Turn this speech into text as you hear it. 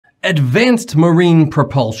Advanced marine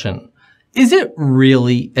propulsion. Is it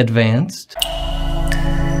really advanced?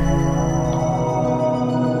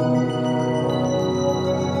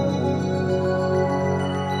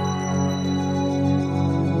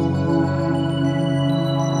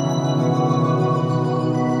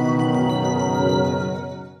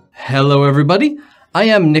 Hello everybody, I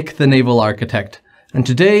am Nick the Naval Architect, and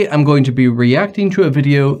today I'm going to be reacting to a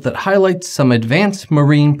video that highlights some advanced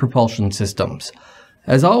marine propulsion systems.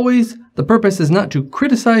 As always, the purpose is not to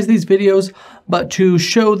criticize these videos, but to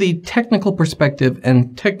show the technical perspective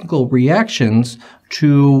and technical reactions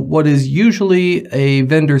to what is usually a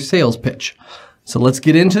vendor sales pitch. So let's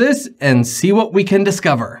get into this and see what we can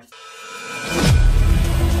discover.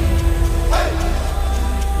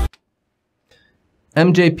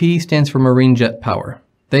 MJP stands for Marine Jet Power.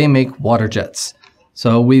 They make water jets.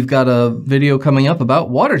 So we've got a video coming up about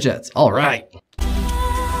water jets. All right.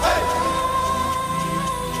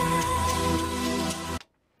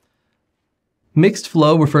 Mixed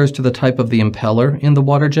flow refers to the type of the impeller in the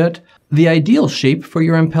water jet. The ideal shape for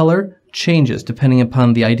your impeller changes depending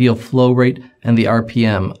upon the ideal flow rate and the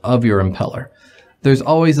RPM of your impeller. There's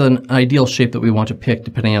always an ideal shape that we want to pick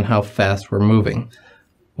depending on how fast we're moving.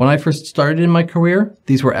 When I first started in my career,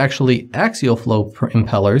 these were actually axial flow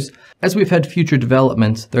impellers. As we've had future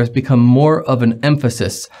developments, there's become more of an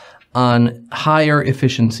emphasis on higher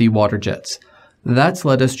efficiency water jets. That's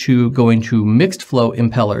led us to going to mixed flow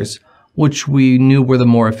impellers, which we knew were the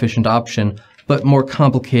more efficient option, but more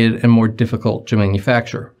complicated and more difficult to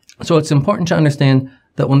manufacture. So it's important to understand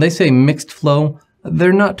that when they say mixed flow,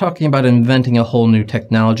 they're not talking about inventing a whole new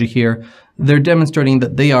technology here. They're demonstrating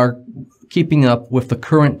that they are keeping up with the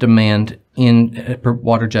current demand in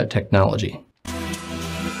water jet technology.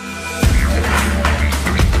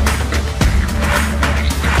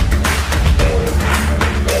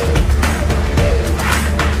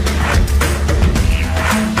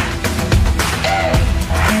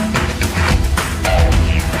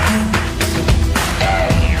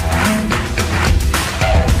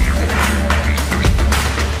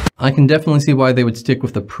 I can definitely see why they would stick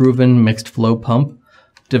with the proven mixed flow pump.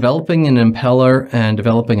 Developing an impeller and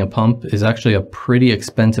developing a pump is actually a pretty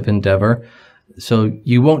expensive endeavor. So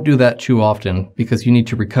you won't do that too often because you need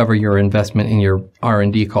to recover your investment in your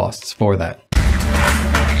R&D costs for that.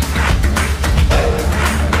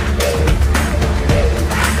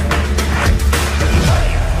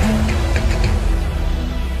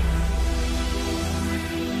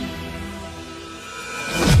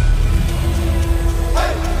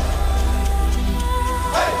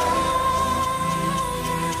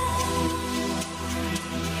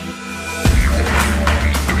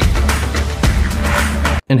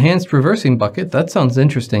 Enhanced reversing bucket, that sounds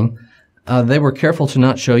interesting. They were careful to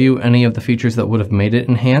not show you any of the features that would have made it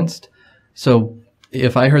enhanced. So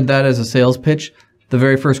if I heard that as a sales pitch, the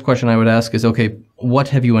very first question I would ask is, okay, what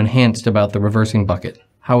have you enhanced about the reversing bucket?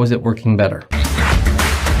 How is it working better?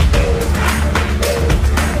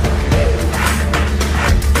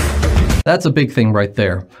 That's a big thing right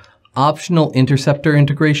there. Optional interceptor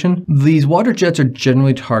integration. These water jets are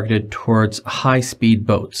generally targeted towards high-speed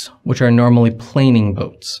boats, which are normally planing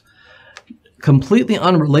boats. Completely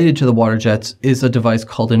unrelated to the water jets is a device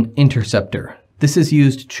called an interceptor. This is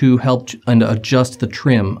used to help and adjust the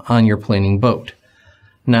trim on your planing boat.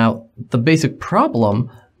 Now, the basic problem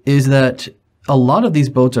is that a lot of these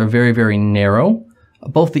boats are very, very narrow.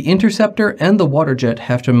 Both the interceptor and the water jet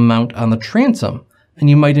have to mount on the transom. And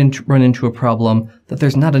you might run into a problem that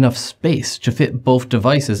there's not enough space to fit both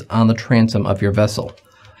devices on the transom of your vessel.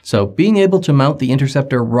 So being able to mount the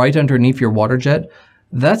interceptor right underneath your water jet,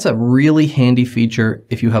 that's a really handy feature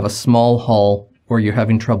if you have a small hull or you're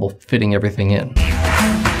having trouble fitting everything in.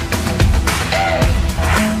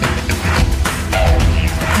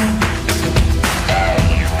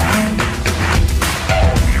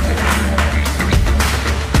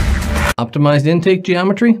 Optimized intake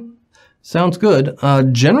geometry? Sounds good.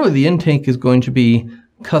 Generally, the intake is going to be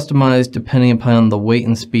customized depending upon the weight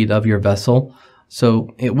and speed of your vessel.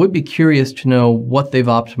 So it would be curious to know what they've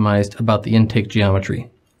optimized about the intake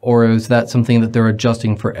geometry. Or is that something that they're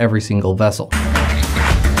adjusting for every single vessel?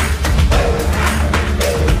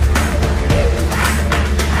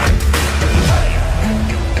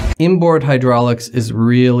 Inboard hydraulics is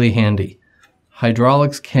really handy.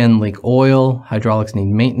 Hydraulics can leak oil, hydraulics need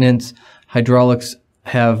maintenance, hydraulics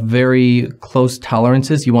have very close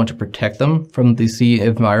tolerances. You want to protect them from the sea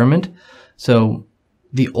environment. So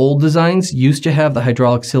the old designs used to have the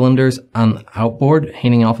hydraulic cylinders on the outboard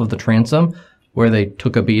hanging off of the transom where they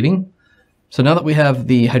took a beating. So now that we have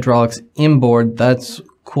the hydraulics inboard, that's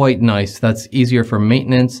quite nice. That's easier for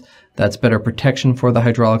maintenance That's better protection for the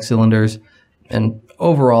hydraulic cylinders. And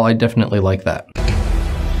overall, I definitely like that.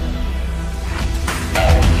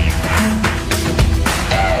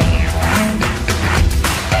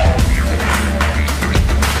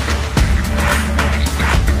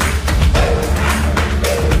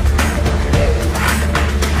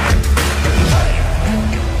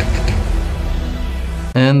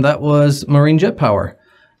 And that was marine jet power.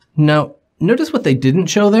 Now, notice what they didn't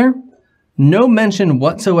show there? No mention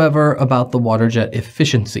whatsoever about the water jet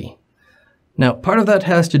efficiency. Now, part of that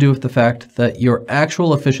has to do with the fact that your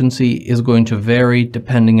actual efficiency is going to vary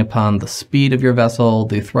depending upon the speed of your vessel,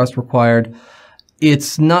 the thrust required.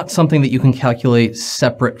 It's not something that you can calculate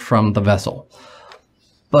separate from the vessel.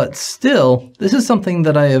 But still, this is something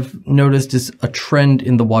that I have noticed is a trend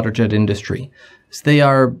in the water jet industry. They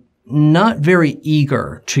are not very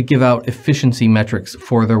eager to give out efficiency metrics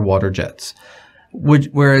for their water jets.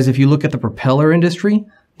 Whereas if you look at the propeller industry,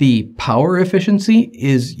 the power efficiency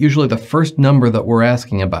is usually the first number that we're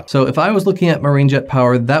asking about. So if I was looking at marine jet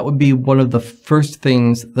power, that would be one of the first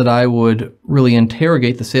things that I would really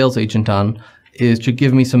interrogate the sales agent on, is to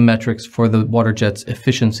give me some metrics for the water jet's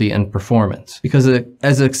efficiency and performance. Because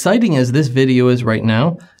as exciting as this video is right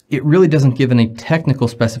now, it really doesn't give any technical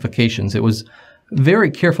specifications. It was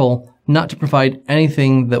very careful not to provide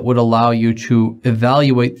anything that would allow you to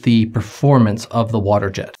evaluate the performance of the water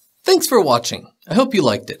jet. Thanks for watching. I hope you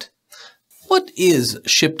liked it. What is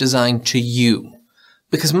ship design to you?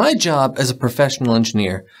 Because my job as a professional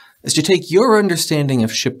engineer is to take your understanding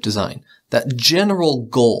of ship design, that general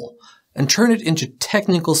goal, and turn it into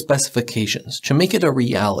technical specifications to make it a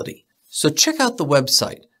reality. So check out the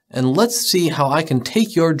website and let's see how I can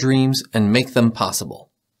take your dreams and make them possible.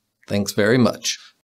 Thanks very much.